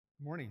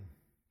Morning.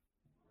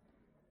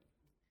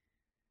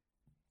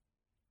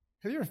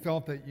 Have you ever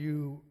felt that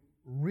you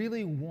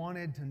really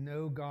wanted to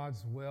know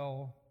God's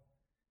will,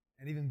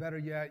 and even better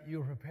yet, you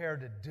were prepared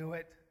to do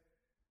it,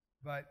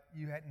 but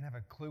you didn't have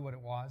a clue what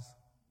it was?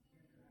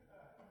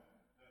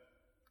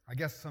 I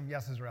guess some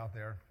yeses are out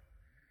there.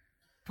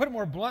 Put it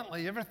more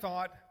bluntly, you ever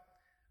thought,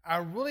 I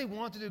really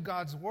want to do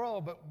God's will,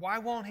 but why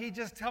won't He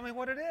just tell me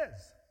what it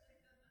is?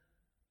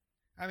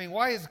 I mean,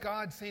 why does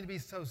God seem to be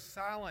so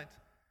silent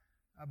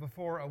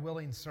before a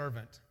willing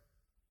servant?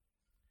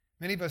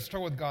 Many of us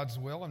struggle with God's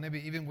will, and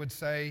maybe even would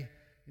say,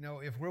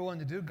 if we're willing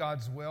to do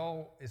God's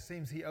will, it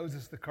seems He owes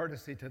us the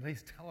courtesy to at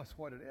least tell us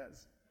what it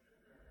is.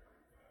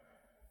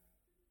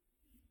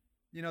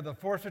 The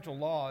Four Spiritual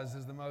Laws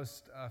is the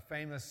most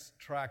famous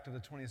tract of the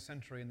 20th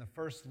century, and the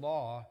first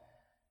law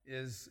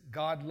is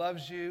God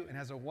loves you and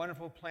has a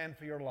wonderful plan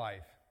for your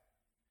life.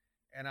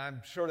 And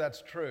I'm sure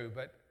that's true,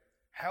 but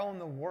how in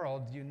the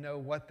world do you know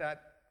what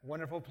that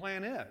wonderful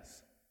plan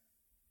is?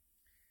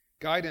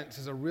 Guidance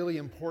is a really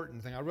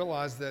important thing. I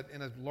realize that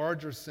in a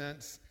larger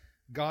sense,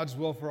 God's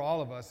will for all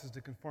of us is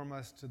to conform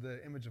us to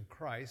the image of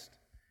Christ.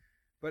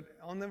 But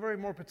on the very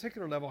more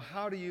particular level,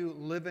 how do you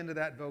live into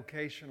that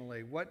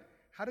vocationally?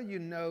 How do you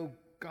know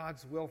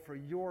God's will for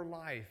your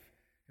life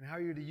and how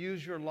you're to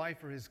use your life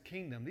for His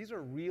kingdom? These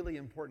are really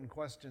important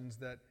questions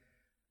that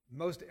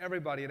most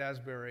everybody at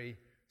Asbury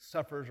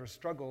suffers or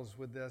struggles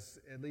with this,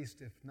 at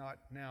least if not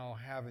now,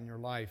 have in your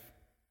life.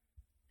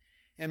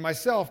 And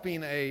myself,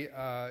 being a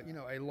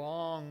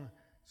long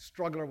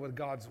struggler with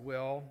God's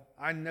will,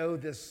 I know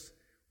this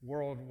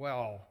world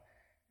well.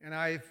 And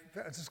I've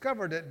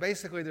discovered that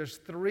basically there's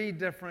three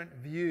different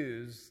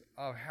views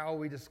of how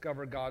we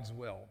discover God's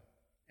will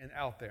and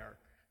out there.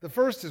 The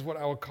first is what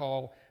I would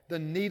call the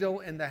needle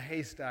in the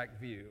haystack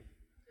view.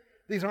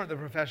 These aren't the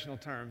professional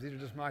terms. These are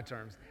just my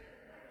terms.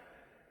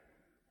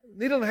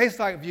 Needle in the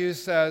haystack view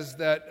says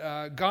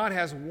that God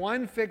has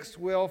one fixed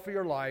will for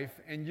your life,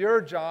 and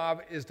your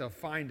job is to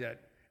find it.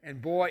 And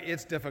boy,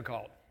 it's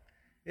difficult.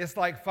 It's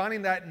like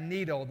finding that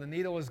needle. The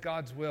needle is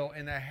God's will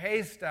in the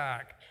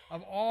haystack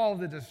of all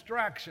the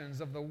distractions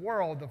of the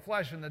world, the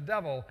flesh, and the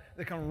devil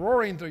that come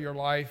roaring through your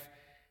life.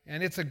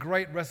 And it's a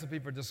great recipe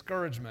for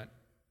discouragement.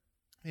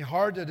 It's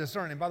hard to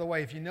discern. And by the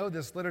way, if you know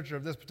this literature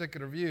of this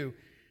particular view,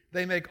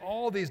 they make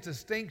all these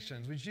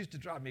distinctions, which used to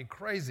drive me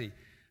crazy.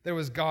 There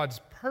was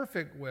God's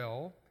perfect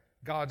will,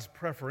 God's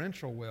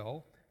preferential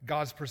will,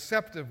 God's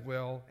perceptive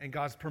will, and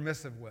God's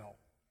permissive will.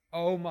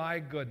 Oh my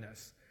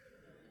goodness.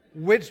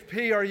 Which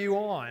P are you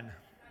on?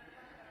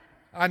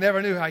 I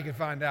never knew how you could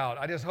find out.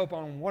 I just hope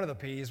on one of the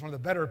P's, one of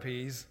the better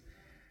P's.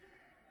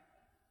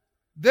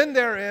 Then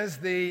there is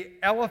the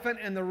elephant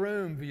in the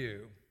room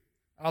view.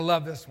 I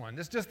love this one.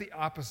 It's just the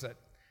opposite.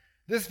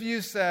 This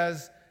view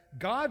says,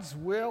 God's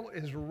will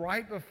is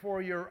right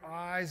before your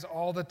eyes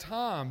all the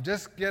time.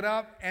 Just get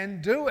up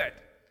and do it.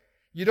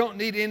 You don't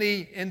need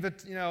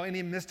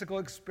any mystical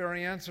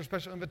experience or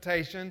special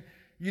invitation.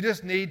 You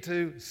just need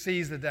to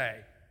seize the day.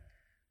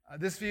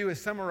 This view is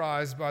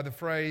summarized by the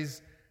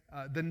phrase,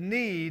 the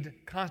need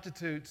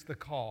constitutes the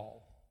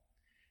call.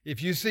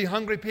 If you see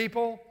hungry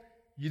people,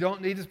 you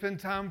don't need to spend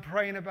time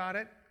praying about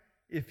it.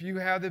 If you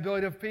have the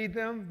ability to feed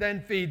them, then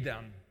feed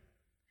them.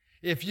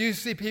 If you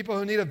see people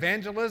who need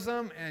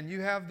evangelism and you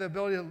have the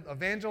ability to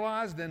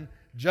evangelize, then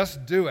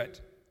just do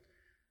it.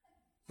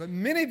 But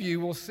many of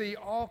you will see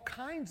all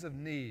kinds of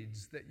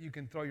needs that you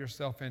can throw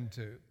yourself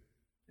into.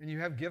 And you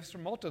have gifts for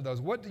multiple of those.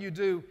 What do you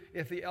do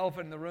if the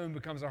elephant in the room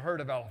becomes a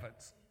herd of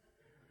elephants?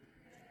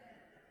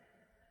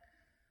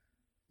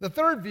 The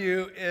third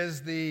view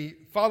is the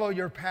follow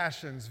your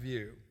passions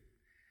view.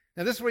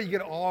 Now, this is where you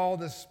get all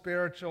the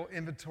spiritual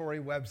inventory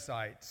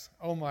websites.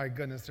 Oh my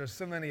goodness, there's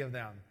so many of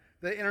them.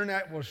 The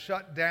internet will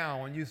shut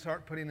down when you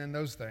start putting in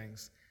those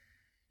things.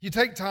 You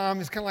take time,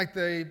 it's kind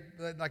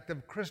of like the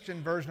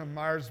Christian version of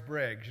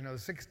Myers-Briggs, the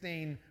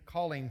 16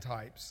 calling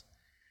types.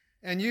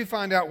 And you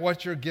find out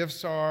what your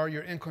gifts are,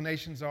 your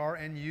inclinations are,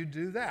 and you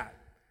do that.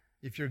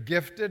 If you're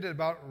gifted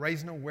about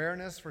raising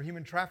awareness for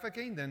human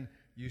trafficking, then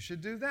you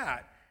should do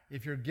that.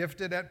 If you're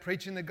gifted at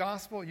preaching the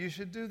gospel, you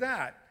should do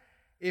that.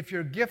 If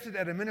you're gifted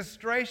at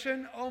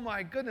administration, oh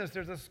my goodness,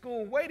 there's a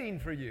school waiting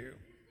for you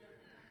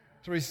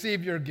to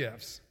receive your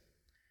gifts.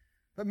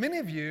 But many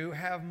of you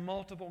have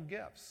multiple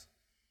gifts.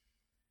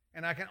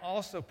 And I can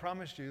also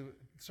promise you,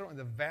 certainly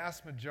the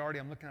vast majority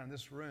I'm looking at in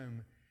this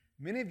room,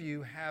 many of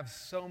you have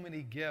so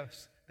many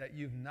gifts that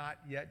you've not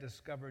yet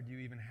discovered you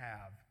even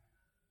have.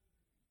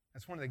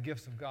 That's one of the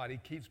gifts of God. He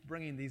keeps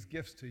bringing these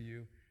gifts to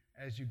you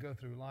as you go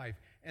through life.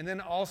 And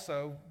then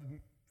also,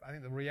 I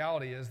think the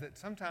reality is that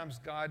sometimes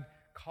God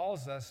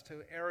calls us to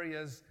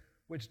areas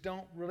which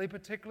don't really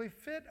particularly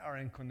fit our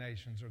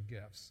inclinations or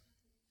gifts.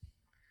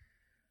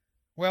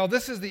 Well,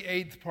 this is the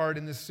 8th part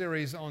in this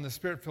series on the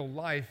Spirit-filled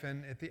life,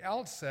 and at the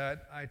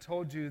outset, I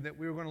told you that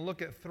we were going to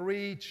look at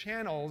 3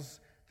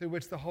 channels through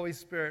which the Holy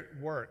Spirit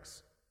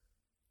works.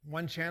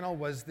 One channel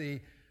was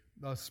the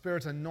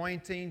Spirit's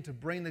anointing to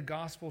bring the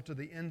gospel to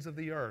the ends of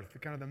the earth, the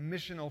kind of the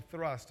missional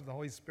thrust of the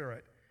Holy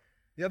Spirit.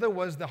 The other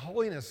was the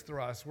holiness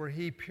thrust, where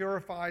he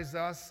purifies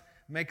us,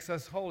 makes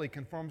us holy,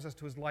 conforms us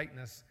to his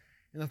likeness.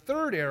 And the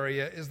third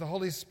area is the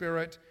Holy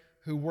Spirit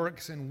who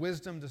works in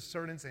wisdom,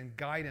 discernance, and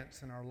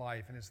guidance in our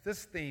life. And it's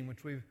this theme,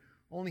 which we've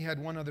only had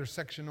one other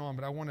section on,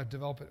 but I want to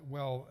develop it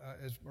well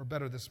or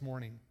better this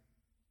morning.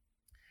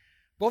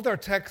 Both our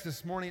texts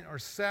this morning are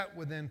set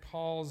within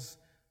Paul's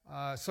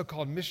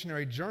so-called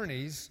missionary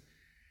journeys.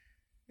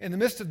 In the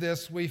midst of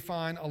this, we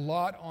find a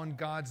lot on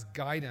God's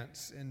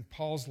guidance in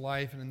Paul's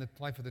life and in the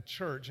life of the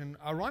church. And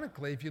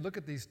ironically, if you look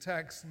at these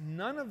texts,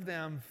 none of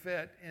them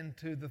fit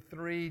into the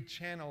three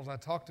channels I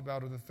talked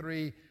about, or the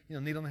three,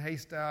 needle in the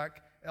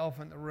haystack,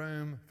 elephant in the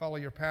room, follow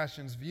your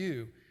passions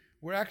view.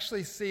 We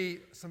actually see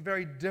some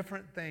very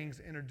different things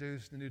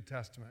introduced in the New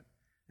Testament.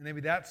 And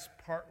maybe that's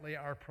partly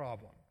our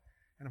problem.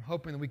 And I'm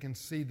hoping that we can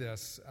see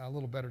this a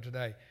little better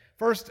today.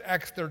 First,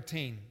 Acts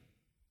 13.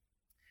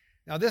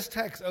 Now, this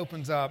text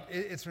opens up,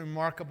 it's a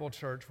remarkable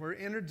church. We're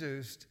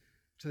introduced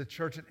to the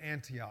church at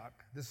Antioch.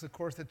 This is, of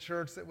course, the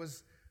church that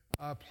was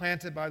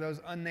planted by those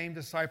unnamed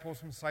disciples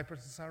from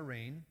Cyprus and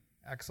Cyrene,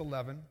 Acts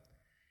 11.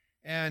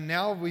 And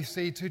now we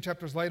see 2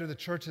 chapters later, the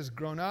church has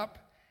grown up,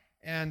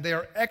 and they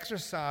are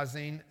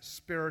exercising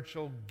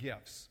spiritual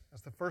gifts.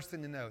 That's the first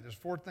thing to know. There's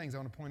 4 things I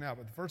want to point out,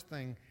 but the first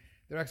thing,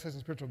 they're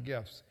exercising spiritual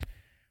gifts.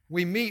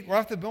 We meet, right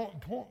off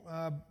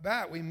the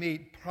bat, we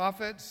meet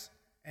prophets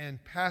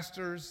and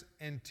pastors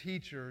and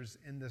teachers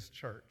in this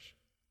church.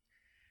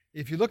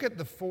 If you look at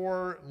the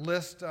 4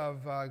 list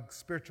of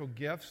spiritual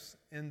gifts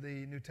in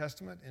the New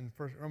Testament, in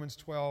Romans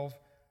 12,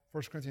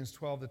 1 Corinthians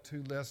 12, the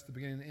 2 lists, the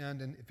beginning and the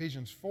end, and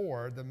Ephesians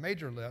 4, the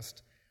major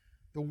list,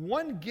 the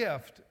one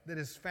gift that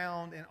is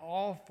found in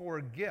all 4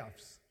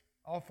 gifts,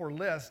 all 4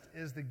 lists,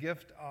 is the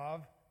gift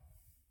of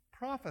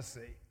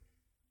prophecy.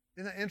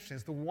 Isn't that interesting?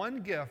 It's the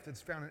one gift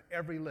that's found in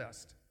every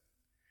list.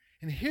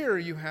 And here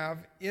you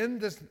have, in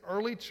this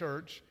early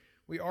church,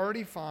 we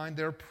already find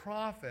there are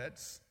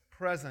prophets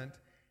present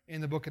in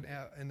the book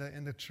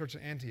in the church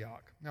of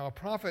Antioch. Now, a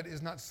prophet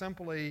is not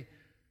simply,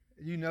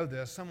 you know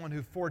this, someone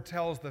who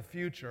foretells the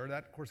future.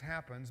 That, of course,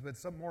 happens. But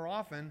more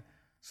often,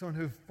 someone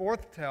who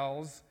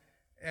foretells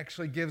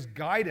actually gives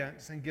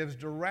guidance and gives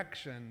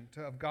direction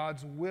of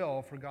God's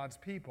will for God's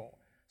people.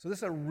 So this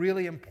is a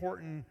really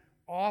important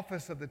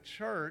office of the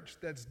church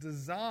that's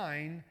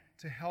designed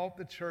to help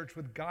the church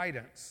with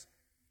guidance.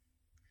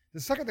 The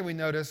second thing we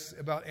notice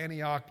about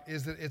Antioch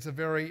is that it's a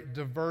very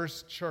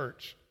diverse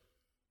church.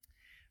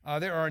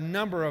 There are a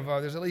number of,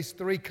 there's at least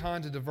 3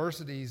 kinds of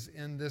diversities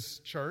in this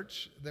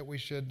church that we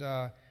should,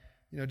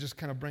 just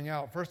kind of bring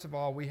out. First of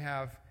all, we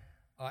have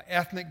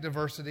ethnic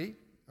diversity.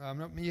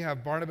 You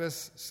have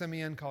Barnabas,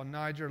 Simeon, called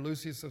Niger,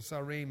 Lucius of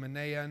Cyrene,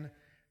 Manaen,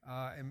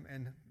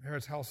 and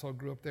Herod's household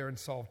grew up there, and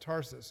Saul of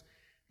Tarsus.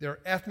 They're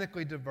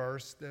ethnically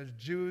diverse. There's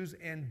Jews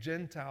and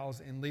Gentiles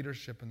in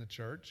leadership in the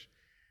church.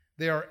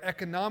 They are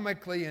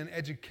economically and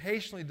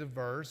educationally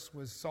diverse,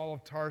 with Saul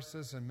of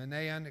Tarsus and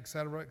Manaen,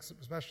 etc.,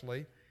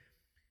 especially.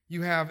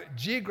 You have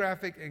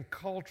geographic and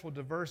cultural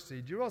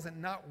diversity. Do you realize that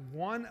not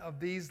one of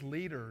these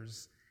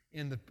leaders,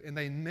 and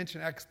they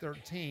mention Acts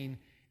 13,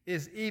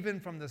 is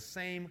even from the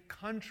same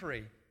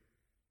country?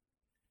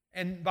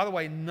 And by the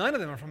way, none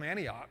of them are from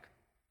Antioch.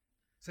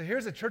 So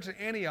here's a church at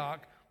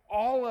Antioch.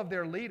 All of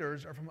their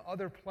leaders are from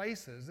other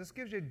places. This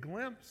gives you a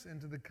glimpse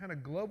into the kind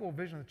of global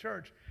vision of the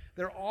church.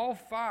 They're all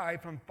 5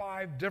 from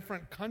 5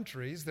 different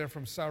countries. They're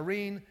from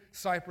Cyrene,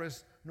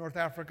 Cyprus, North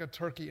Africa,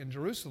 Turkey, and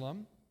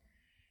Jerusalem.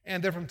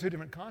 And they're from 2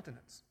 different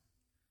continents.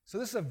 So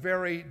this is a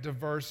very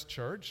diverse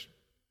church.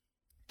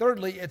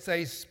 Thirdly, it's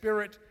a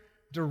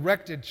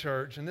Spirit-directed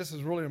church, and this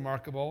is really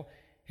remarkable.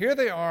 Here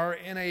they are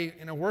in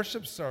a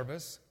worship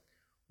service.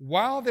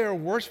 While they're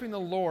worshiping the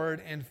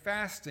Lord and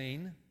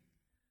fasting,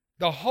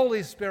 the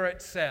Holy Spirit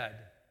said.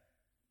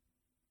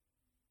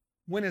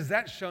 When has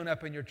that shown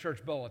up in your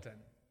church bulletin?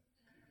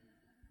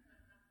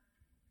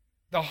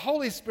 The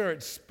Holy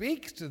Spirit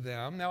speaks to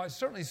them. Now, it's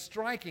certainly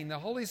striking. The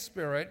Holy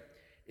Spirit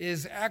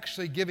is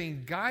actually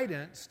giving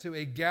guidance to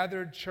a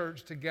gathered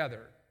church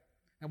together.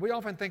 And we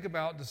often think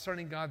about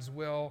discerning God's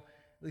will.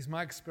 At least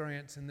my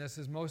experience in this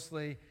is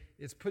mostly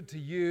it's put to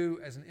you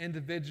as an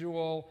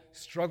individual,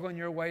 struggling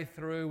your way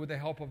through with the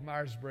help of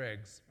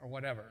Myers-Briggs or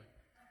whatever.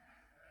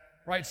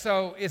 Right,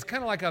 so it's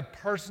kind of like a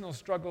personal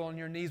struggle on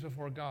your knees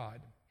before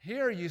God.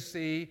 Here you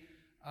see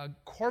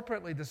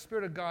corporately the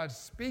Spirit of God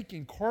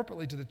speaking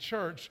corporately to the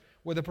church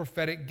with a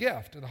prophetic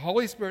gift. The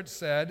Holy Spirit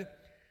said,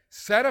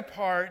 "Set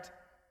apart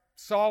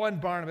Saul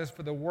and Barnabas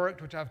for the work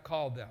to which I've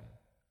called them."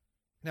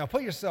 Now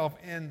put yourself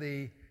in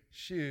the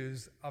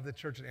shoes of the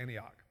church at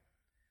Antioch.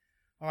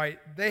 All right,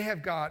 they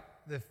have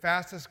got the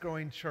fastest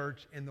growing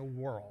church in the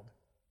world.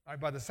 All right,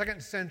 by the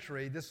 2nd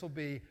century, there'll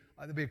be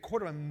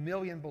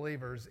 250,000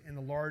 believers in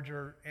the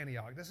larger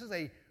Antioch. This is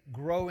a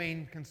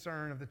growing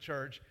concern of the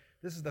church.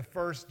 This is the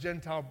first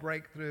Gentile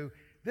breakthrough.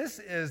 This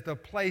is the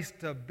place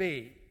to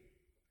be.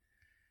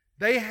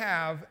 They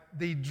have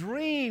the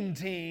dream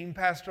team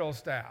pastoral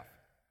staff.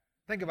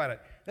 Think about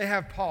it. They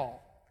have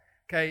Paul,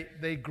 okay,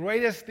 the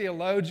greatest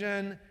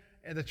theologian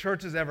the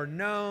church has ever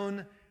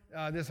known.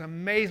 this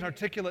amazing,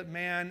 articulate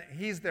man.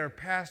 He's their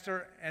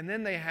pastor. And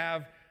then they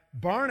have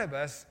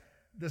Barnabas,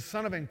 the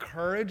son of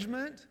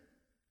encouragement,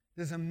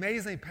 this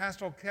amazing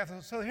pastoral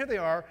Catholic. So here they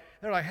are.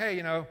 They're like,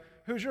 hey,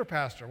 who's your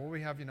pastor? Well,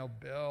 we have,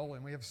 Bill,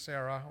 and we have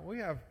Sarah. We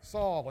have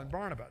Saul and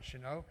Barnabas,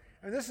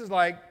 And this is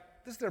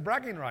their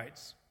bragging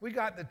rights. We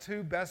got the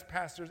two best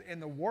pastors in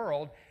the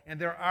world, and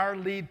they're our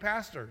lead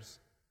pastors.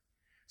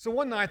 So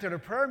one night they're at a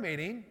prayer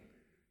meeting.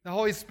 The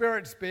Holy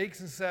Spirit speaks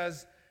and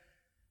says,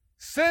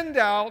 send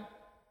out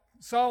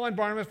Saul and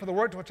Barnabas for the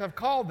work to which I've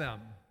called them.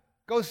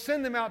 Go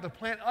send them out to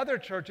plant other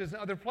churches in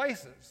other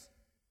places.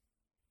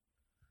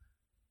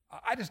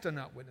 I just do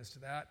not witness to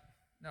that.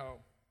 No.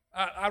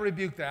 I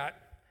rebuke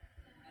that.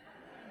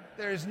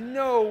 There's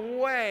no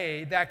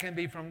way that can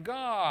be from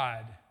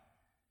God.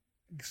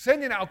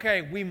 Sending out,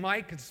 okay, we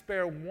could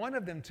spare one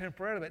of them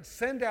temporarily, but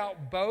send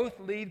out both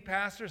lead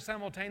pastors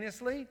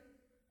simultaneously?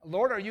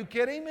 Lord, are you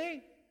kidding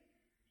me?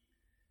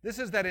 This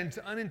is that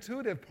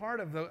unintuitive part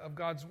of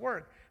God's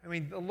work. I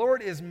mean, the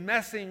Lord is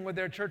messing with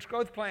their church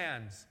growth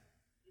plans.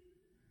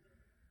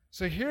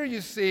 So here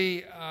you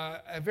see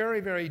a very,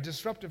 very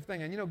disruptive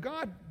thing. And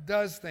God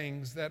does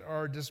things that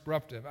are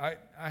disruptive. I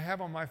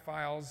have on my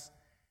files,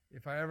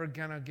 if I ever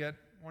kind of get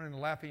one in a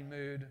laughing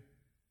mood,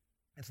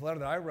 it's a letter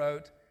that I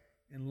wrote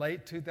in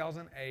late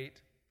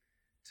 2008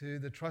 to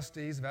the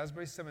trustees of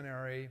Asbury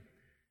Seminary,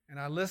 and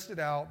I listed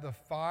out the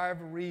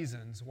 5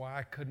 reasons why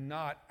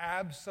I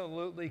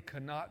absolutely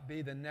could not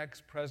be the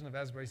next president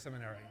of Asbury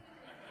Seminary.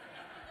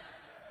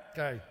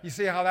 Okay, you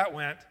see how that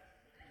went?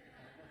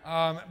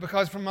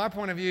 Because from my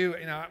point of view,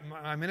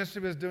 my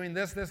ministry was doing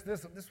this. This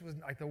was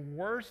like the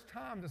worst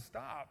time to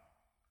stop.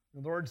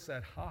 The Lord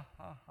said, ha,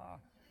 ha, ha.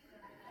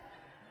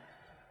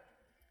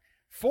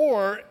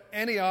 4,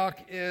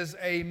 Antioch is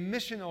a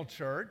missional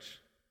church.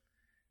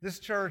 This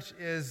church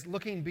is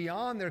looking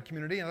beyond their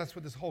community, and that's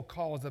what this whole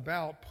call is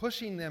about,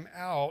 pushing them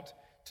out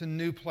to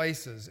new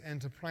places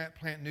and to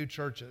plant new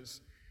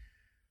churches.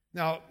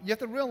 Now, you have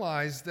to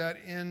realize that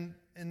in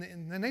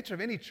the nature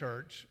of any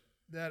church,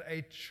 that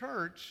a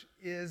church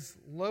is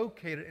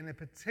located in a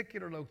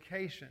particular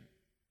location.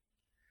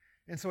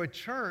 And so a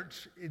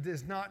church, it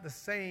is not the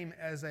same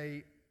as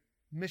a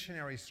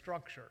missionary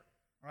structure,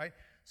 right?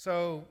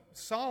 So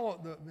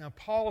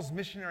Paul's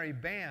missionary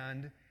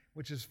band,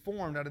 which is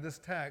formed out of this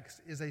text,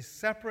 is a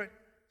separate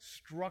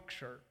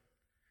structure.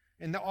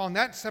 And on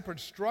that separate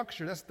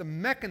structure, that's the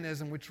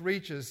mechanism which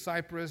reaches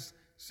Cyprus,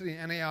 city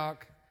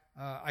Antioch,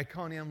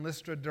 Iconium,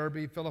 Lystra,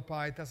 Derbe,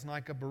 Philippi,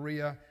 Thessalonica,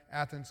 Berea,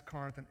 Athens,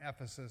 Corinth, and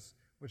Ephesus,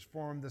 which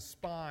form the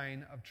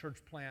spine of church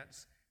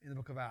plants in the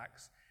book of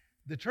Acts.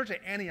 The church at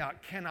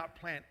Antioch cannot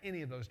plant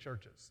any of those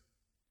churches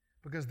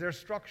because their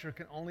structure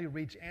can only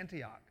reach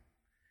Antioch.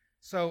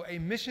 So a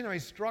missionary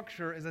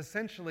structure is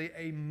essentially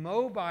a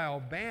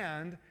mobile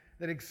band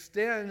that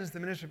extends the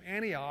ministry of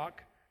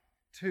Antioch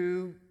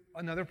to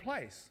another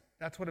place.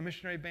 That's what a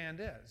missionary band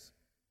is.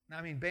 Now,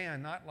 I mean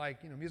band, not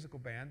like, musical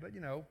band, but,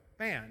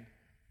 band.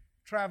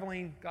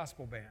 Traveling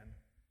gospel band.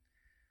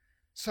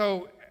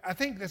 So I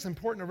think that's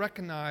important to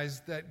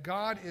recognize that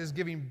God is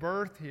giving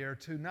birth here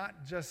to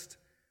not just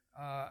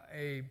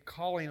a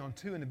calling on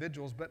 2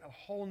 individuals, but a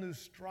whole new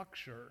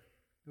structure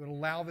that would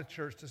allow the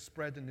church to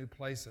spread to new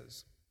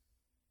places.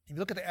 If you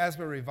look at the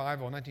Asbury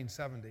Revival in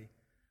 1970,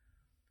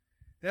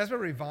 the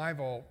Asbury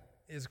Revival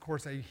is, of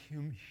course, a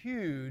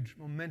huge,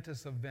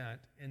 momentous event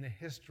in the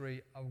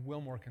history of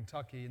Wilmore,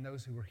 Kentucky, and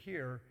those who were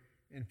here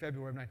in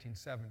February of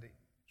 1970.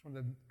 It's one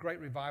of the great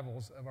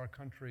revivals of our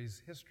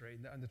country's history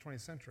in the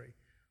 20th century.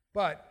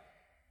 But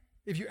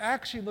if you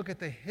actually look at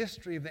the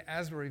history of the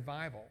Asbury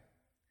Revival,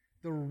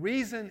 the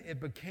reason it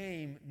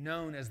became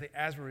known as the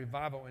Asbury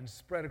Revival and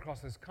spread across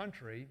this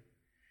country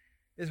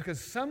is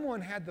because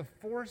someone had the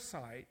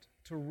foresight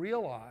to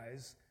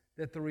realize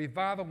that the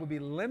revival would be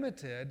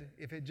limited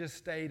if it just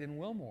stayed in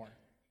Wilmore.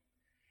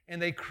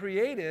 And they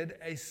created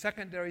a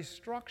secondary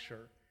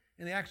structure,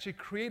 and they actually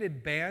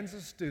created bands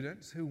of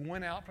students who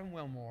went out from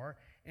Wilmore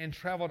and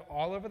traveled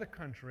all over the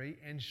country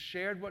and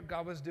shared what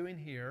God was doing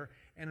here,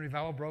 and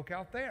revival broke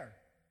out there.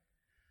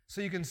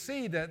 So you can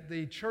see that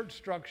the church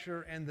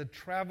structure and the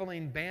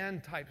traveling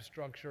band type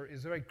structure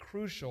is very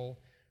crucial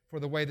for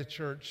the way the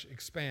church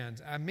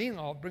expands.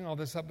 I'll bring all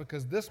this up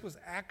because this was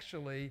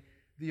actually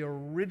the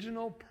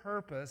original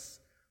purpose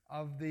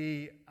of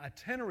the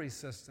itinerary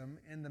system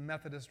in the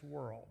Methodist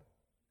world.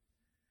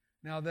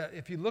 Now,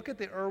 if you look at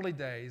the early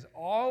days,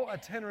 all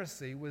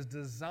itineracy was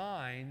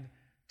designed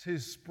to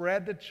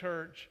spread the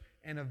church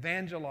and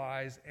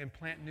evangelize and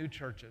plant new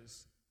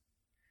churches.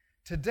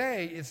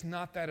 Today, it's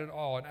not that at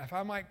all. And if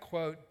I might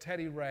quote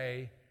Teddy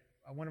Ray,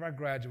 one of our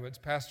graduates,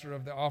 pastor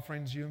of the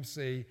Offerings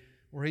UMC,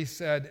 where he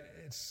said,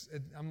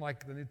 I'm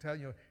like the New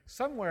Testament,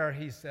 somewhere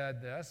he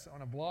said this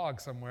on a blog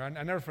somewhere,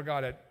 I never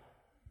forgot it.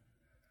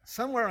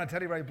 Somewhere on a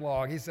Teddy Ray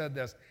blog, he said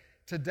this: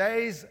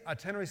 today's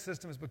itinerary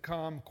system has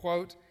become,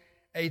 quote,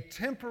 a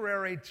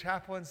temporary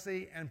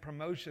chaplaincy and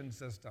promotion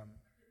system.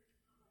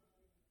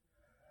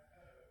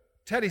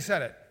 Teddy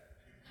said it.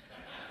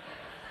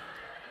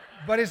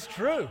 But it's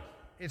true.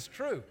 It's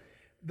true.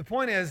 the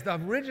point is, the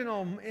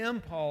original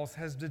impulse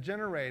has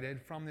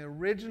degenerated from the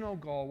original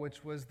goal,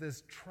 which was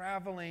this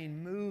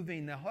traveling,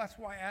 moving. Now, that's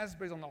why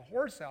Asbury's on the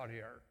horse out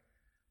here,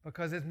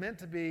 because it's meant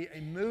to be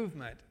a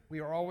movement.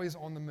 We are always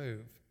on the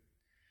move.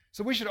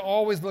 So we should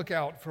always look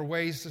out for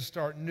ways to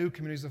start new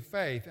communities of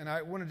faith. And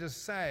I want to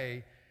just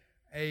say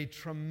a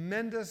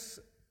tremendous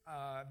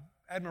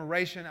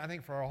admiration, I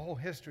think, for our whole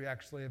history,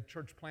 actually, of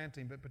church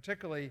planting, but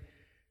particularly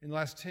in the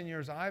last 10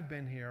 years I've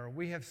been here,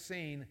 we have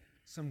seen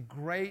some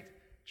great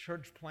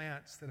church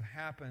plants that have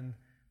happened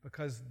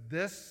because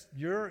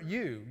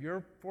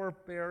your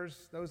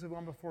forebears, those who have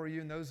gone before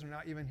you, and those who are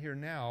not even here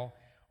now,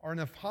 are in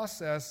the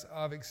process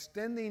of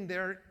extending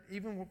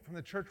even from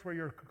the church where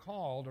you're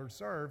called or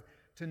served,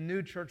 to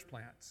new church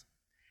plants.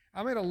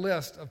 I made a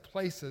list of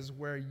places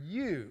where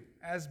you,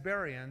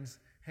 Asburyans,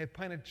 have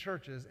planted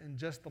churches in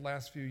just the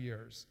last few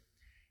years.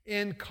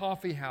 In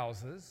coffee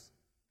houses,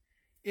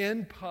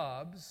 in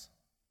pubs.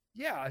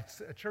 Yeah,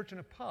 it's a church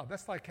and a pub.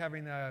 That's like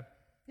having a,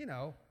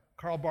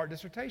 Karl Barth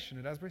dissertation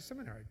at Asbury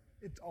Seminary.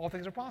 All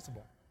things are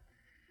possible.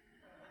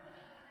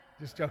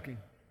 Just joking.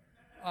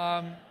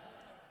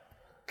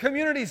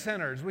 Community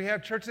centers. We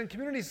have churches in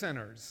community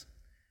centers,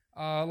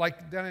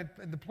 like down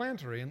at the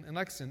Plantery in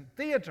Lexington.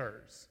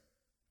 Theaters,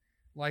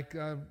 like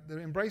the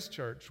Embrace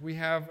Church. We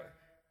have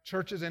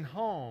churches in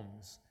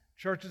homes,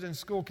 churches in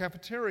school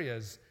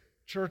cafeterias,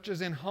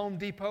 churches in Home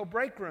Depot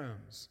break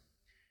rooms.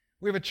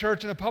 We have a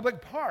church in a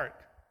public park.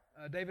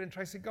 David and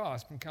Tracy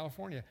Goss from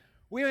California.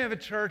 We have a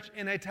church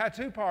in a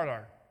tattoo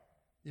parlor.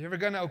 If you're ever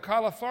going to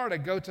Ocala, Florida,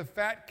 go to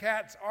Fat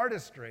Cat's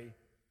Artistry,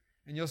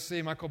 and you'll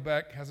see Michael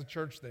Beck has a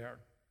church there.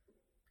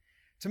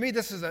 To me,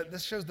 this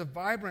shows the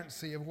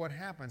vibrancy of what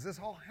happens. This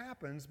all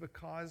happens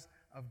because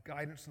of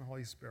guidance from the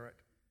Holy Spirit.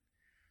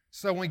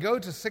 So when we go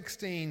to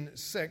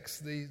 16:6,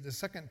 the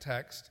second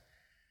text,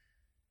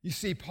 you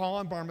see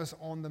Paul and Barnabas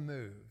on the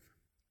move.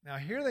 Now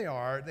here they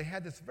are. They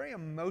had this very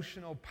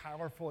emotional,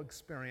 powerful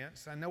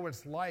experience. I know what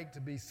it's like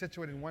to be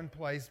situated in one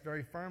place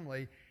very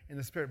firmly, and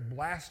the Spirit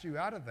blasts you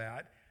out of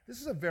that.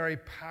 This is a very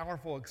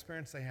powerful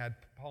experience they had,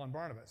 Paul and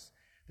Barnabas.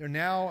 They're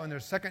now on their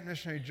second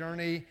missionary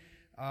journey.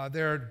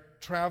 They're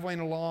traveling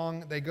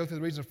along. They go through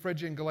the regions of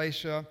Phrygia and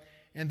Galatia.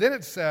 And then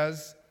it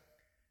says,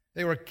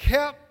 they were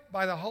kept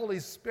by the Holy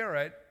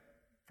Spirit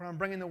from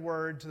bringing the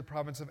word to the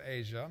province of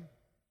Asia.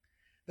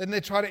 Then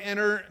they try to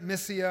enter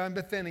Mysia and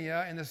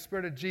Bithynia, and the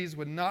Spirit of Jesus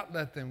would not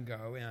let them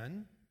go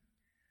in.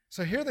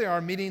 So here they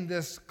are meeting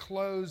this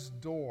closed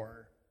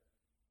door.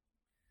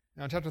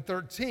 Now in chapter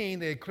 13,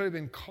 they had clearly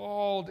been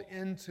called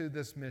into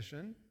this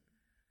mission.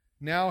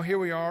 Now here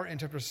we are in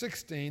chapter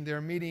 16,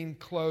 they're meeting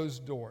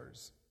closed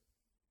doors.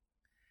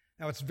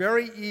 Now it's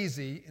very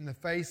easy in the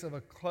face of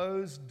a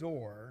closed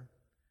door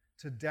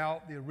to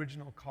doubt the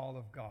original call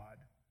of God.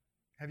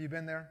 Have you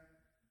been there?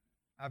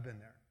 I've been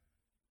there.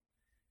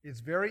 It's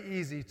very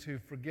easy to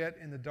forget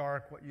in the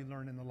dark what you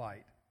learn in the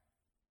light.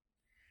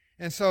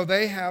 And so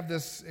they have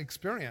this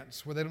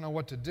experience where they don't know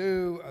what to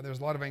do. There's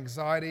a lot of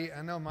anxiety.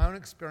 I know my own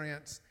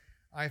experience,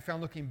 I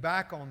found looking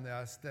back on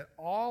this, that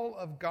all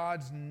of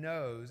God's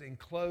no's and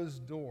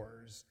closed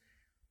doors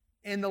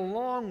in the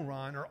long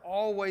run are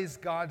always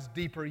God's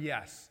deeper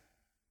yes.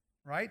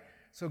 Right?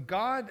 So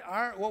God,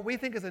 what we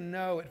think is a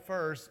no at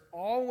first,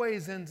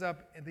 always ends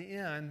up at the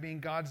end being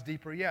God's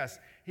deeper yes.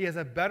 He has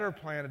a better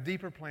plan, a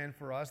deeper plan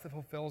for us that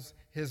fulfills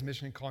His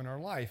mission and call in our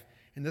life.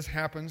 And this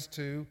happens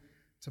to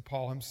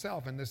Paul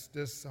himself and this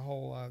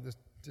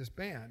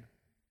band.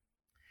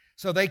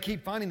 So they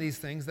keep finding these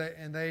things,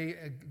 and they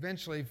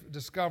eventually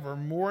discover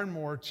more and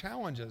more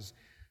challenges.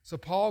 So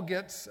Paul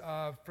gets,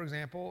 for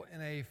example,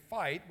 in a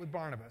fight with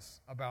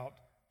Barnabas about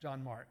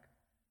John Mark.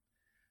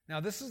 Now,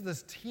 this is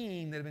this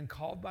team that have been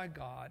called by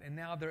God, and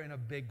now they're in a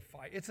big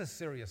fight. It's a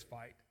serious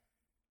fight.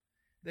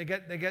 They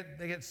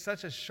get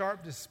such a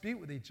sharp dispute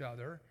with each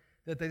other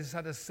that they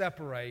decide to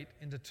separate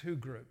into two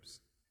groups.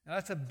 Now,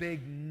 that's a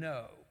big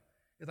no.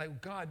 It's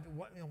like, God,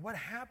 what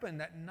happened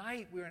that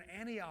night we were in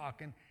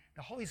Antioch, and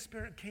the Holy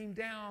Spirit came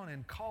down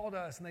and called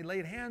us, and they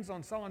laid hands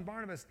on Saul and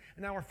Barnabas,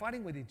 and now we're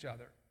fighting with each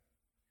other.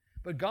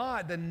 But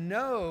God, the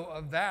no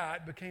of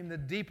that became the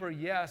deeper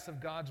yes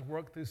of God's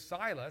work through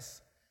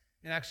Silas,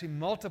 and actually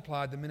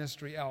multiplied the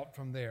ministry out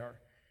from there.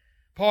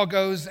 Paul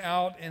goes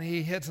out and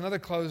he hits another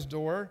closed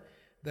door.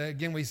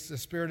 The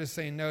Spirit is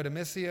saying no to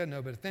Mysia, no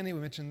to Bithynia.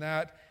 We mentioned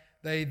that.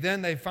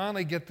 They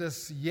finally get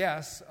this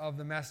yes of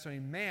the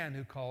Macedonian man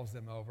who calls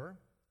them over.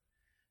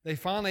 They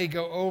finally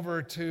go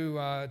over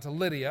to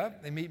Lydia.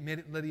 They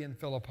meet Lydia in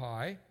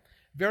Philippi.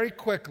 Very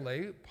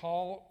quickly,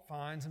 Paul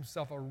finds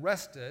himself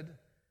arrested,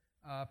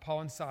 Paul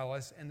and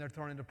Silas, and they're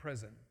thrown into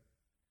prison.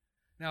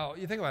 Now,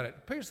 you think about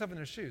it. Put yourself in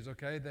their shoes,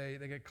 okay?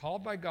 They get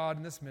called by God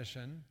in this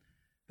mission.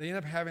 They end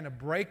up having a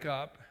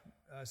breakup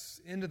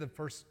into the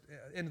first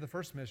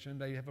mission.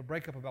 They have a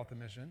breakup about the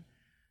mission.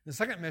 The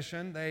second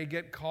mission, they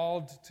get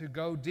called to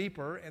go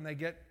deeper, and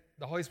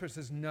the Holy Spirit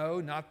says, no,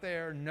 not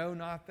there, no,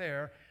 not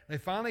there. They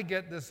finally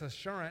get this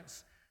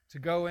assurance to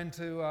go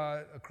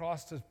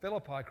across to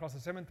Philippi, across the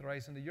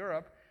Samothrace into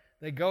Europe.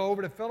 They go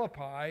over to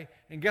Philippi,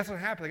 and guess what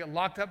happens? They get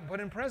locked up and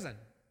put in prison.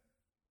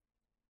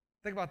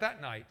 Think about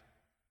that night.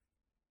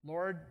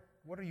 Lord,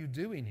 what are you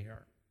doing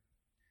here?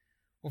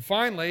 Well,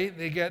 finally,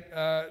 they get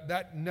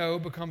that no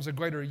becomes a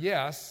greater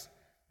yes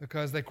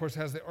because they, of course,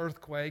 has the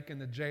earthquake and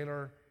the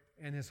jailer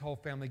and his whole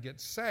family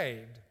gets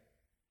saved.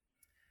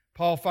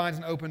 Paul finds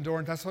an open door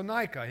in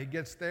Thessalonica. He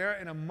gets there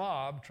and a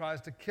mob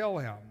tries to kill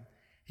him.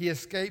 He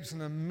escapes in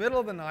the middle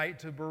of the night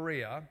to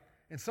Berea.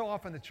 And so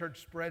often the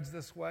church spreads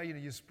this way.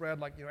 You spread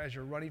like, as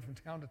you're running from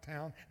town to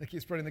town, they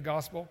keep spreading the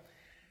gospel.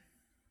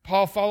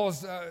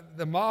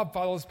 The mob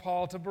follows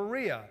Paul to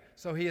Berea.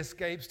 So he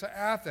escapes to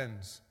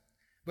Athens.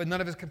 But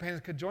none of his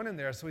companions could join him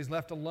there, so he's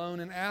left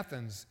alone in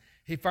Athens.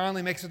 He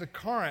finally makes it to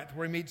Corinth,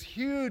 where he meets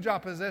huge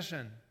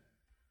opposition.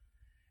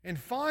 And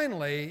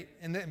finally,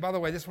 by the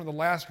way, this is one of the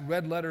last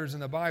red letters in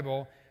the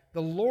Bible,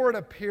 the Lord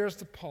appears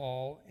to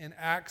Paul in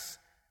Acts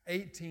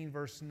 18,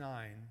 verse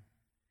 9.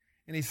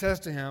 And he says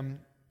to him,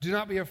 "Do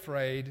not be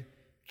afraid.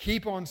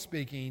 Keep on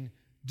speaking.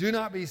 Do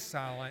not be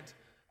silent.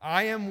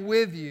 I am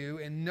with you,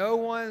 and no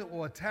one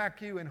will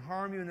attack you and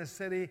harm you in the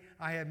city.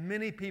 I have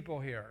many people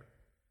here."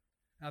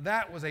 Now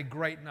that was a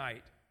great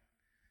night.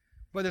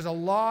 But there's a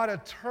lot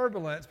of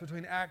turbulence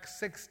between Acts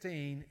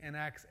 16 and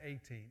Acts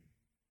 18.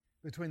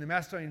 Between the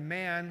Macedonian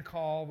man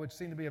call, which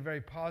seemed to be a very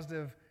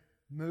positive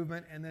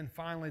movement, and then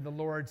finally the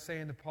Lord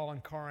saying to Paul in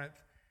Corinth,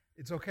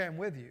 "It's okay, I'm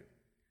with you."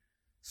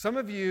 Some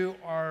of you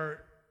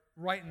are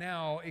right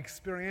now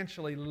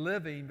experientially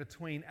living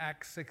between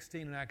Acts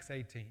 16 and Acts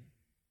 18.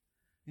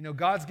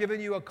 God's given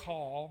you a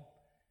call.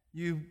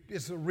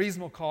 It's a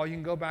reasonable call. You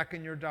can go back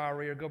in your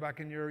diary or go back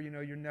in your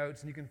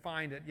notes and you can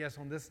find it. Yes,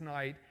 on this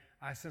night,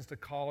 I sensed a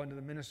call into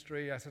the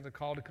ministry. I sensed a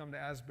call to come to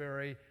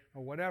Asbury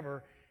or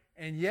whatever.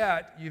 And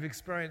yet, you've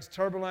experienced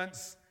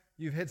turbulence.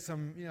 You've hit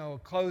some,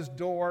 closed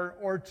door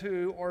or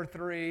two or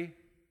three.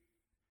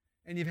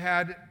 And you've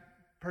had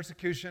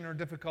persecution or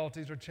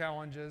difficulties or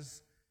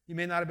challenges. You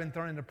may not have been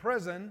thrown into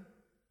prison,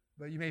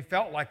 but you may have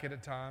felt like it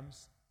at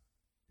times.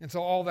 And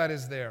so all that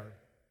is there.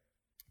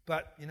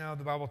 But,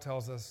 the Bible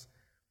tells us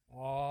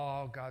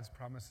all God's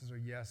promises are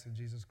yes in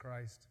Jesus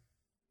Christ.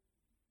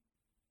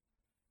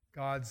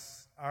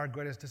 Our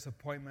greatest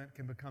disappointment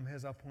can become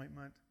His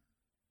appointment.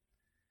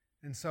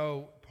 And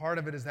so part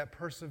of it is that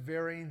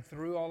persevering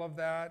through all of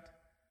that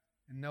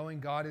and knowing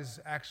God is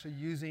actually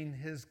using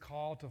His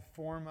call to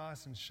form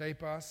us and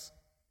shape us.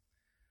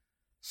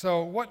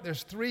 So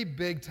there's three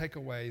big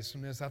takeaways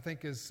from this, I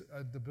think, is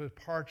the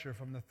departure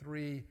from the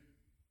three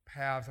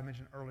paths I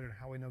mentioned earlier and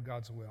how we know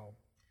God's will.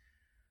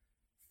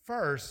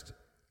 First,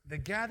 the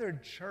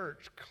gathered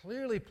church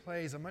clearly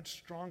plays a much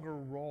stronger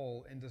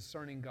role in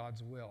discerning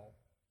God's will.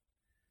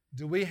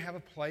 Do we have a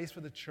place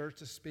for the church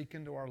to speak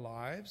into our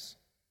lives?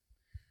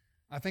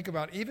 I think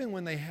about even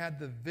when they had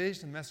the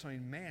vision of the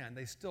Macedonian man,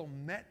 they still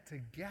met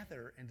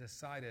together and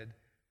decided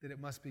that it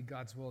must be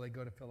God's will they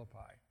go to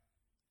Philippi.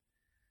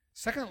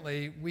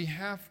 Secondly, we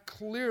have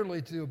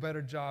clearly to do a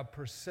better job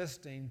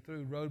persisting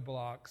through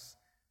roadblocks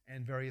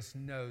and various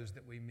no's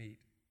that we meet.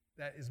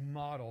 That is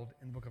modeled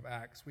in the book of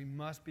Acts. We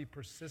must be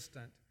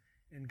persistent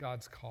in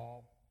God's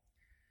call.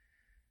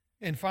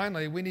 And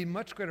finally, we need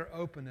much greater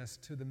openness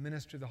to the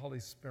ministry of the Holy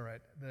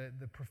Spirit.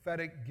 The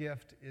prophetic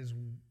gift is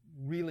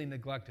really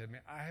neglected.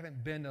 I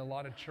haven't been to a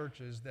lot of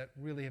churches that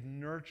really have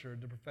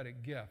nurtured the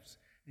prophetic gifts.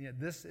 And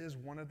yet this is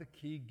one of the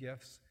key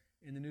gifts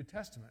in the New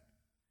Testament.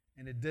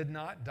 And it did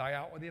not die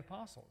out with the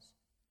apostles.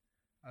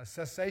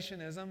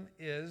 Cessationism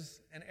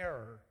is an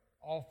error,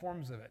 all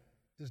forms of it.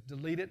 Just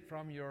delete it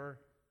from your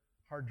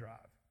hard drive.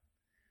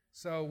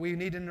 So we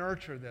need to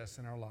nurture this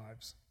in our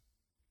lives.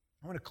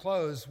 I want to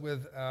close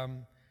with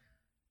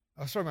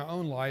a story of my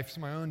own life,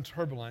 my own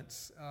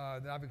turbulence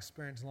that I've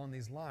experienced along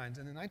these lines.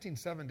 In the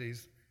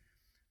 1970s,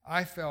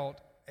 I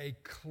felt a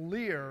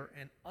clear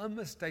and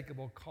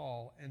unmistakable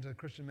call into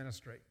Christian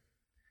ministry.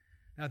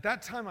 Now, at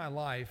that time in my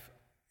life,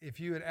 if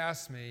you had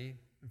asked me,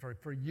 and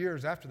for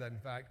years after that, in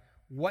fact,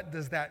 what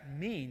does that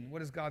mean? What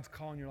does God's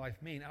call in your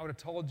life mean? I would have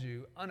told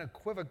you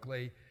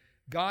unequivocally,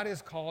 God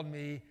has called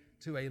me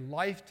to a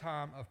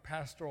lifetime of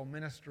pastoral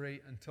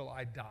ministry until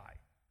I die.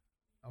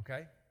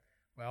 Okay?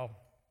 Well,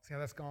 see how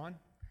that's gone?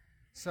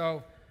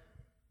 So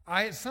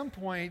I, at some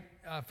point,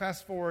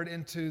 fast forward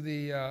into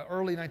the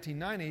early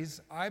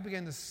 1990s, I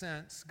began to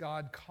sense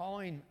God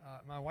calling,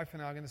 my wife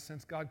and I began to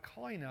sense God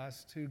calling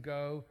us to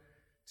go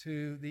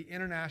to the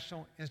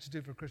International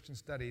Institute for Christian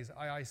Studies,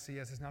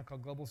 IICS, it's now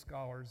called Global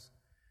Scholars,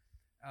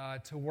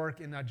 to work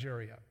in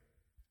Nigeria.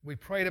 We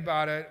prayed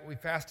about it, we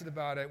fasted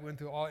about it, went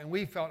through all, and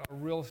we felt a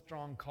real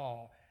strong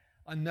call,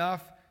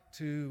 enough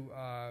to,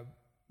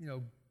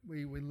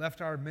 we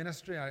left our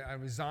ministry. I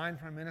resigned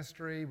from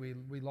ministry.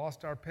 We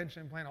lost our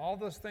pension plan. All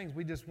those things.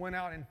 We just went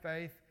out in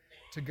faith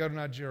to go to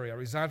Nigeria. I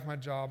resigned from my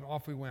job, and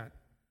off we went.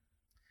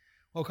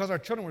 Well, because our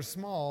children were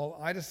small,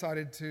 I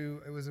decided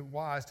it was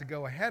wise to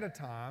go ahead of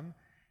time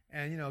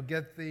and,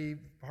 get the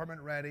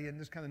apartment ready and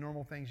just kind of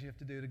normal things you have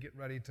to do to get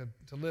ready to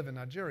live in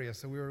Nigeria.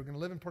 So we were going to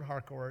live in Port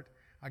Harcourt.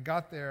 I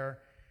got there,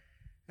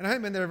 and I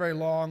hadn't been there very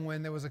long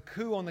when there was a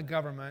coup on the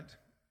government,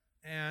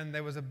 and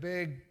there was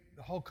the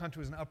whole country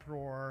was in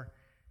uproar.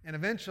 And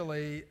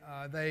eventually,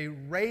 they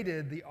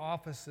raided the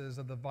offices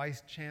of the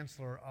vice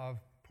chancellor of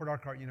Port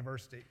Arthur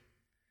University.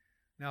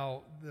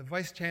 Now, the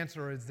vice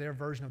chancellor is their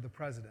version of the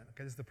president.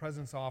 Okay, this is the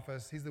president's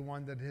office. He's the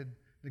one that had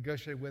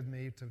negotiated with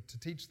me to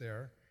teach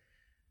there.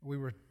 We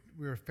were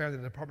founded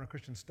the Department of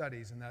Christian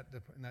Studies in that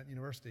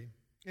university.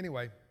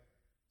 Anyway,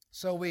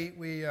 so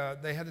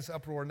they had this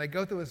uproar, and they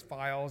go through his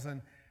files,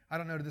 and I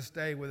don't know to this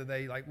day whether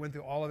they went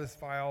through all of his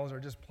files or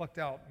just plucked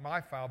out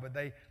my file, but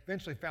they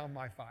eventually found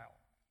my file.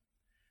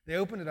 They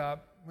opened it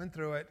up, went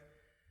through it,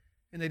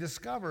 and they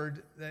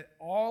discovered that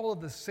all of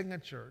the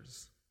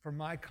signatures for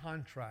my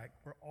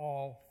contract were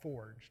all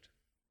forged.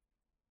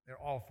 They're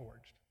all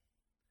forged.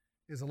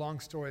 It's a long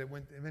story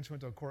that eventually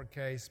went to a court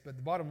case, but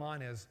the bottom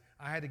line is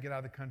I had to get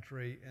out of the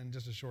country in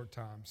just a short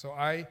time. So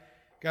I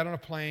got on a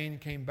plane,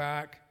 came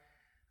back.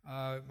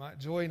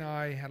 Joy and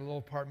I had a little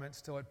apartment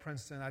still at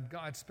Princeton.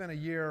 I'd spent a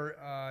year,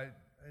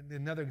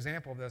 another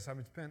example of this, I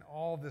spent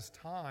all this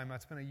time, I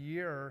spent a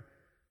year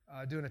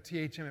doing a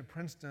THM at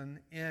Princeton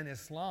in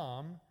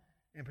Islam,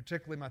 and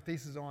particularly my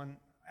thesis on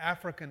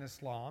African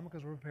Islam,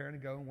 because we're preparing to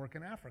go and work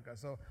in Africa.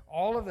 So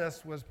all of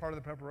this was part of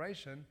the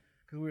preparation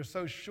because we were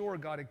so sure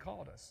God had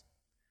called us.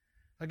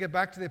 I get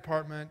back to the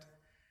apartment.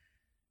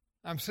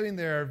 I'm sitting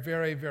there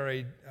very,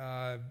 very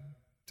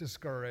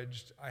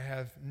discouraged. I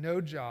have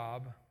no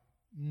job,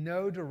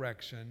 no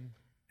direction,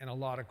 and a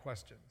lot of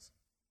questions.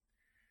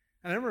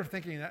 And I remember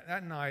thinking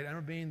that night, I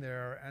remember being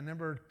there, I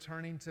remember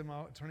turning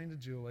to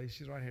Julie.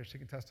 She's right here, she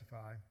can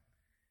testify.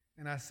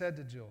 And I said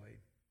to Julie,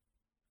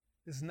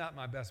 this is not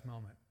my best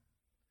moment.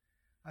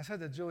 I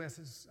said to Julie, I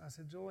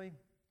said, Julie,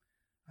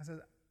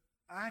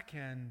 I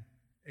can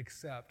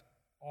accept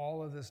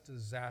all of this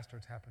disaster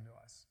that's happened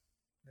to us.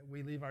 That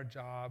we leave our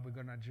job, we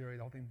go to Nigeria,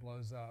 the whole thing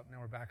blows up, now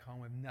we're back home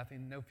with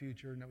nothing, no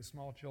future, no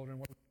small children,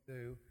 what do we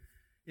do?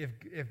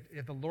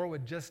 If the Lord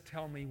would just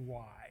tell me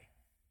why.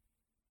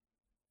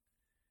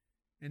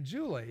 And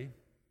Julie,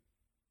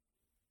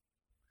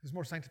 who's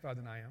more sanctified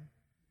than I am,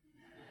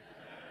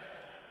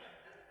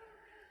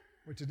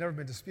 which has never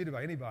been disputed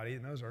by anybody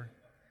that knows her,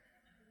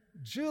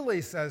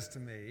 Julie says to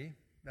me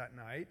that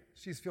night,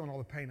 she's feeling all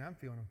the pain I'm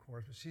feeling, of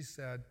course, but she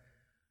said,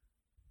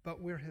 but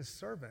we're his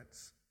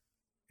servants,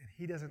 and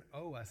he doesn't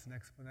owe us an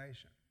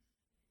explanation.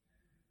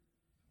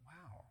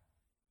 Wow,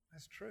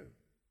 that's true.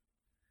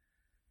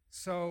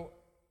 So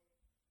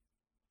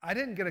I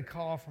didn't get a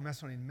call from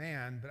Macedonian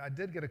Man, but I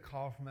did get a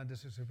call from my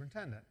district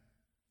superintendent,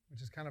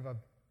 which is kind of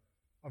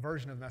a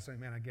version of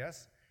Macedonian Man, I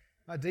guess.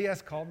 My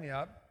DS called me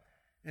up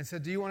and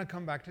said, do you want to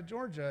come back to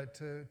Georgia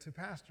to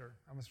pastor?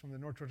 I was from the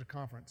North Georgia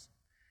Conference.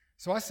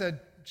 So I said,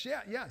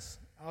 yeah, yes,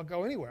 I'll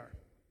go anywhere.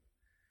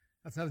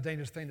 That's another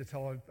dangerous thing to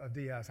tell a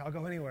DS. I'll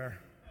go anywhere.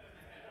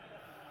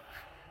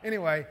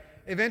 Anyway,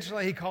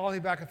 eventually he called me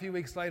back a few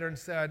weeks later and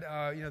said,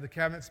 the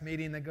cabinet's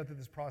meeting, they go through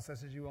this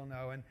process, as you all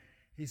know, and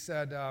he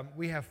said,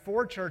 we have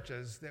 4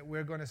 churches that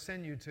we're going to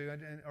send you to,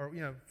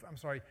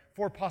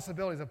 4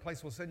 possibilities of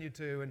place we'll send you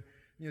to, and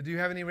do you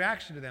have any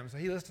reaction to them? So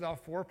he listed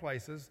off 4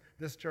 places,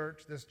 this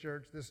church,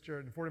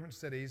 in 4 different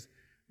cities,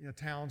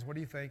 towns. What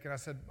do you think? And I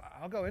said,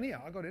 I'll go to any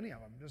of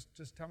them.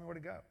 Just tell me where to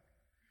go.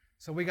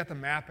 So we got the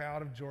map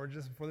out of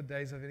Georgia before the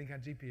days of any kind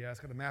of GPS.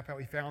 Got the map out.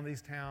 We found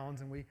these towns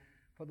and we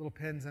put little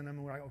pins in them.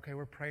 And we're like, okay,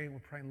 we're praying,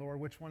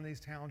 Lord, which one of these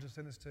towns to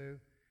send us to?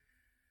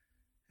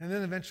 And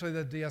then eventually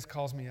the DS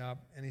calls me up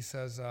and he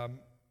says,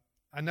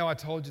 I know I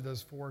told you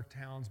those 4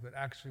 towns, but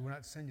actually we're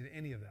not sending you to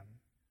any of them.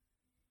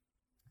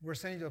 We're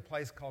sending you to a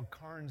place called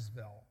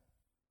Carnesville.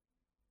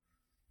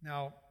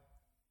 Now,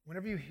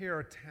 whenever you hear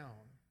a town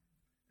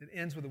that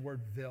ends with the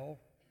word "ville,"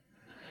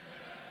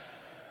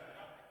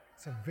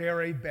 it's a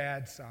very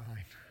bad sign.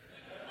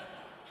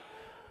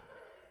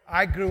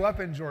 I grew up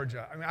in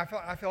Georgia. I mean,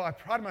 I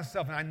pride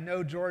myself, and I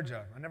know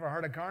Georgia. I never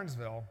heard of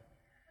Carnesville.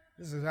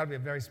 This has got to be a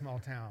very small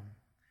town.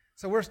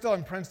 So we're still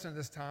in Princeton at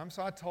this time,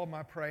 so I told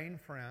my praying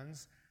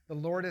friends, the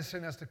Lord is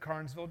sending us to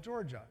Carnesville,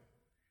 Georgia.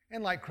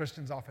 And like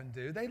Christians often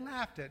do, they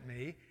laughed at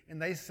me,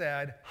 and they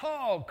said,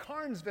 oh,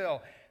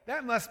 Carnesville,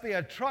 that must be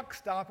a truck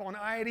stop on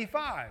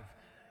I-85.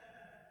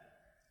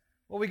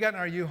 Well, we got in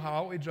our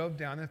U-Haul, we drove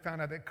down and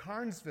found out that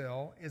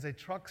Carnesville is a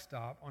truck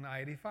stop on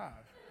I-85.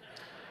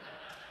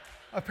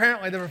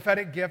 Apparently, the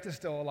prophetic gift is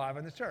still alive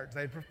in the church.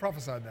 They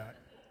prophesied that.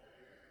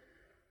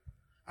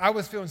 I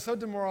was feeling so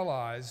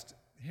demoralized.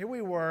 Here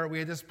we were, we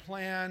had this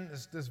plan,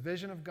 this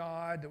vision of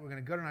God, that we're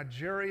going to go to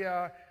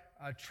Nigeria,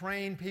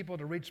 train people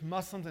to reach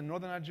Muslims in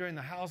northern Nigeria in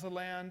the Hausa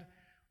land.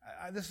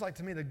 This is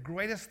to me, the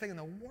greatest thing in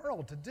the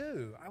world to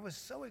do. I was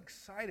so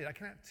excited. I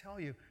cannot tell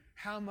you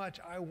how much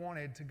I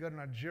wanted to go to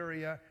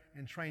Nigeria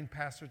and train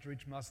pastors to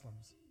reach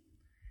Muslims.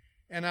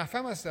 And I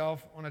found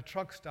myself on a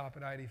truck stop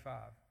at I-85.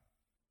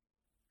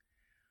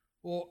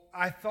 Well,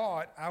 I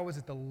thought I was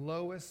at the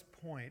lowest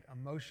point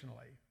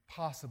emotionally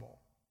possible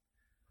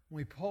when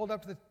we pulled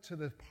up to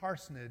the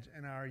parsonage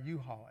in our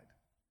U-Haul.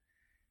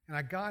 And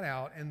I got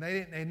out, and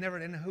they didn't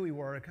know who we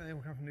were. They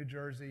were coming from New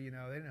Jersey, they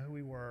didn't know who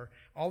we were.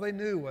 All they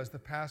knew was the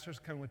pastor's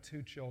coming with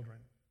 2 children.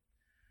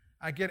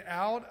 I get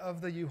out of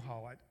the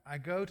U-Haul. I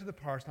go to the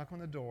parsonage, knock on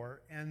the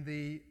door, and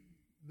the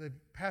the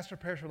pastor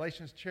parish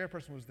relations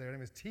chairperson was there. Her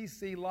name was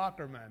T.C.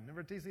 Lockerman.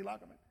 Remember T.C.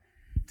 Lockerman?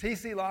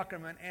 T.C.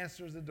 Lockerman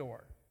answers the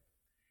door.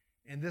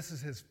 And this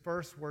is his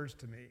first words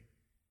to me.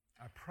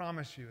 I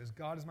promise you, as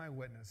God is my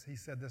witness, he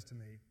said this to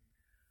me.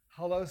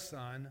 "Hello,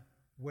 son.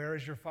 Where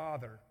is your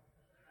father?"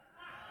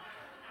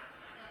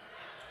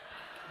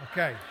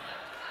 Okay.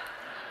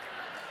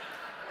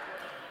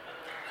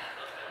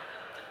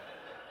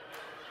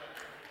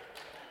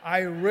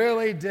 I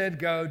really did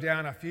go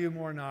down a few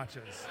more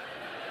notches.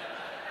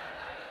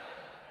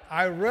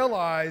 I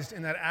realized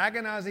in that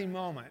agonizing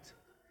moment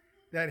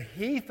that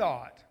he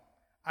thought,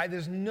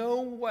 there's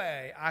no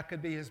way I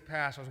could be his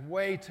pastor. I was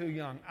way too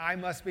young. I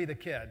must be the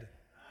kid.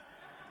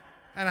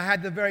 And I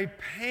had the very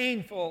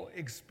painful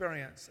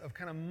experience of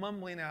kind of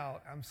mumbling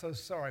out, "I'm so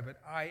sorry,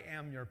 but I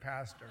am your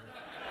pastor."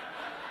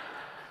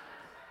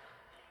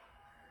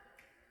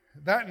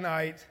 That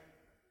night,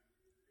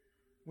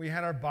 we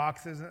had our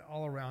boxes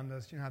all around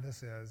us. You know how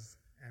this is.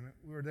 And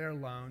we were there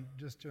alone,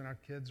 just doing our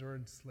kids were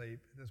asleep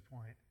at this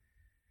point.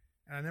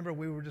 And I remember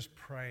we were just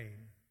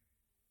praying.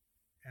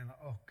 And,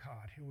 oh,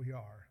 God, here we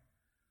are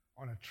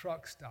on a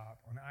truck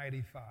stop on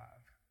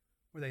I-85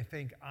 where they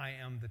think I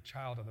am the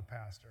child of the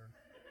pastor.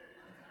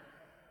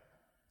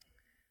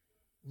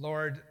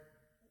 Lord,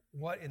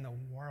 what in the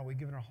world? We've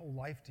given our whole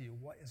life to you.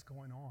 What is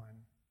going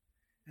on?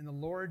 And the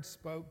Lord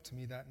spoke to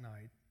me that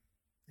night,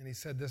 and he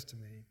said this to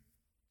me.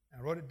 I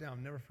wrote it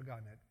down, never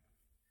forgotten it.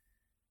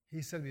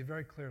 He said to me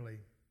very clearly,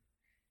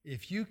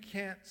 "If you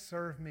can't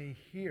serve me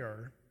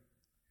here,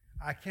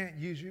 I can't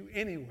use you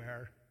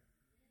anywhere.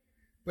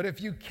 But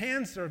if you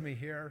can serve me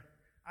here,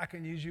 I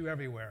can use you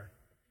everywhere."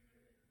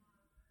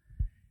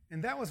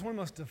 And that was one of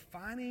the most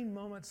defining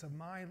moments of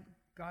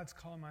God's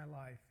call in my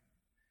life.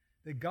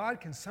 That God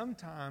can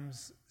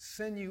sometimes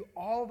send you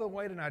all the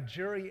way to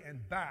Nigeria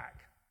and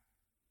back.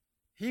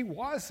 He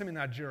was sending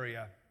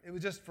Nigeria. It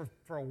was just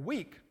for a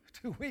week,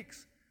 2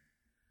 weeks.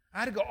 I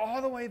had to go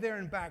all the way there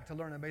and back to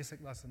learn a basic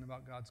lesson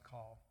about God's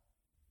call.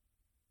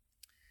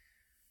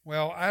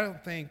 Well, I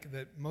don't think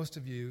that most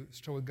of you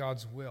struggle with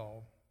God's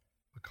will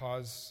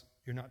because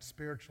you're not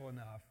spiritual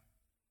enough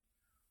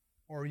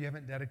or you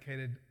haven't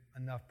dedicated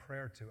enough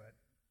prayer to it.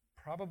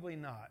 Probably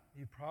not.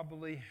 You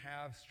probably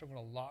have struggled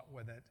a lot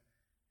with it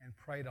and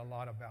prayed a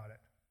lot about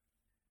it.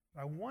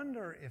 But I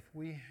wonder if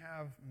we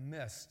have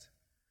missed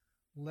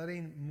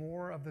letting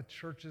more of the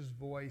church's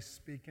voice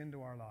speak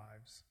into our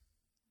lives.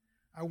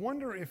 I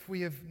wonder if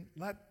we have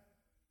let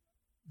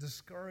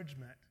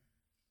discouragement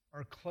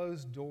or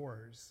closed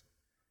doors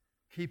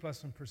keep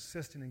us from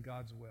persisting in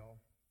God's will.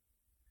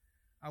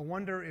 I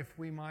wonder if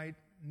we might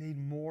need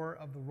more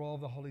of the role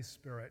of the Holy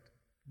Spirit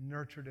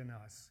nurtured in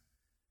us.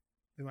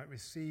 We might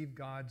receive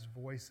God's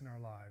voice in our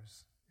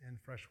lives in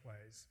fresh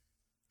ways.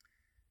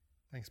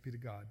 Thanks be to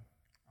God.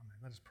 Amen.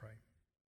 Let us pray.